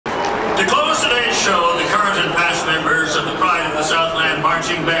today's show, the current and past members of the Pride of the Southland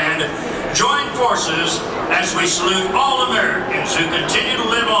Marching Band join forces as we salute all Americans who continue to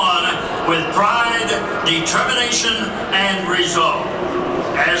live on with pride, determination, and resolve.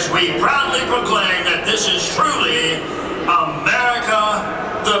 As we proudly proclaim that this is truly America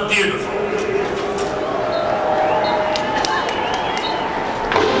the Beautiful.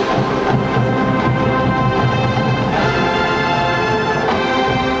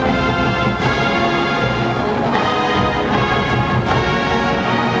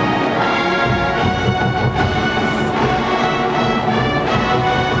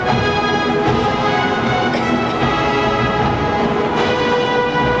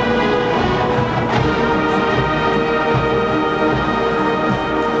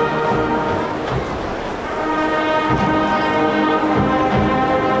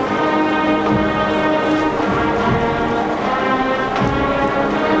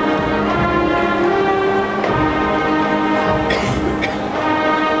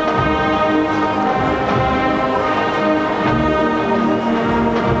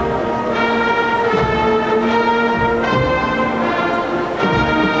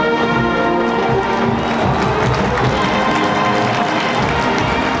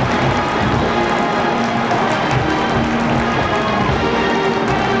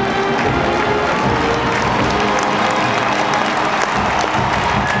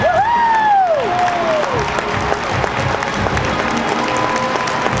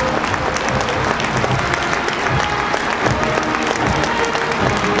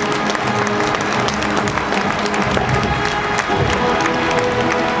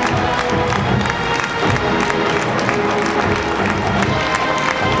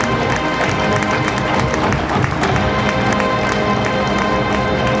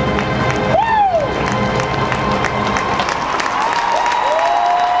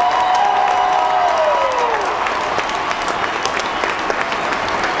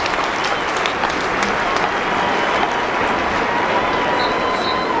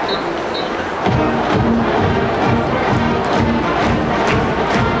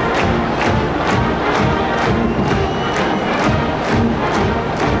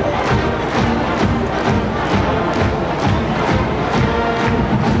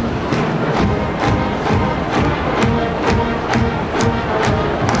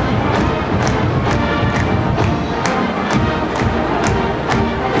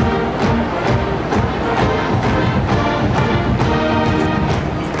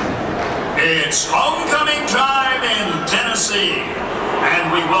 It's homecoming time in Tennessee, and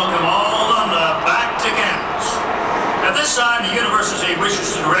we welcome all alumni back to campus. At this time, the university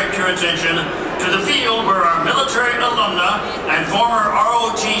wishes to direct your attention to the field where our military alumni and former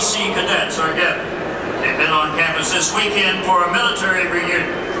ROTC cadets are gathered. They've been on campus this weekend for a military reunion.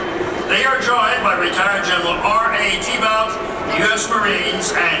 They are joined by retired General R.A. T-Bout, U.S.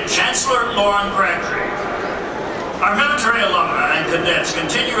 Marines, and Chancellor Lauren Crabtree. Our military alumni and cadets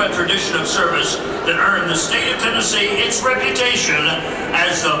continue a tradition of service that earned the state of Tennessee its reputation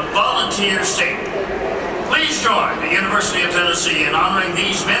as the volunteer state. Please join the University of Tennessee in honoring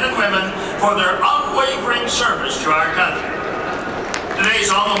these men and women for their unwavering service to our country. Today's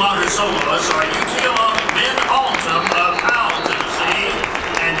alma mater soloists are UT alum Ben Altum of Powell, Tennessee,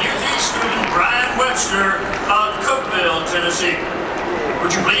 and UT student Brian Webster of Cookeville, Tennessee. Would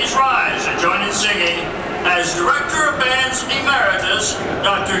you please rise and join in singing as Director of Bands Emeritus,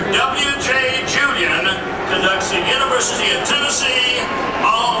 Dr. W.J. Julian, conducts the University of Tennessee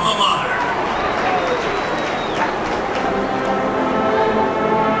alma mater.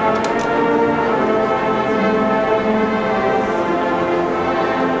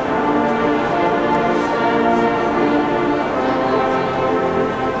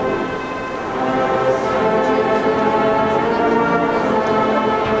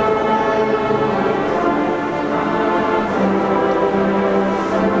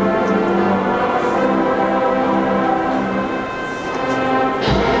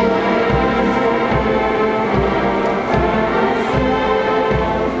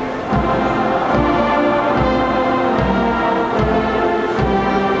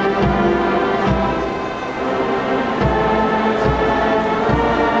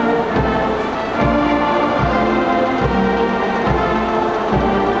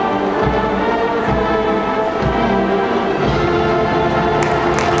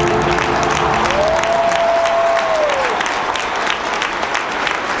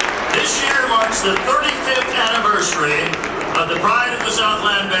 The 35th anniversary of the Pride of the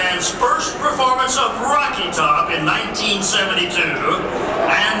Southland Band's first performance of Rocky Top in 1972,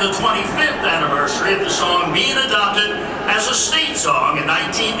 and the 25th anniversary of the song being adopted as a state song in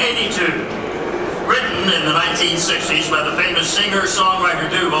 1982. Written in the 1960s by the famous singer-songwriter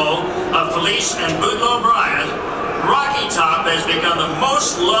duo of Felice and Boudleaux Bryant, Rocky Top has become the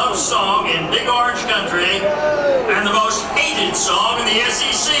most loved song in Big Orange Country and the most hated song in the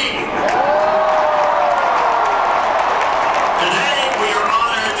SEC. Today, we are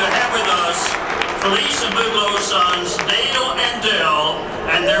honored to have with us Felice and Boudleaux's sons, Dale and Dell,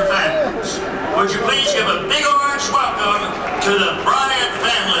 and their families. Would you please give a big orange welcome to the Bryant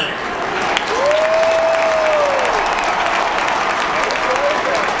family?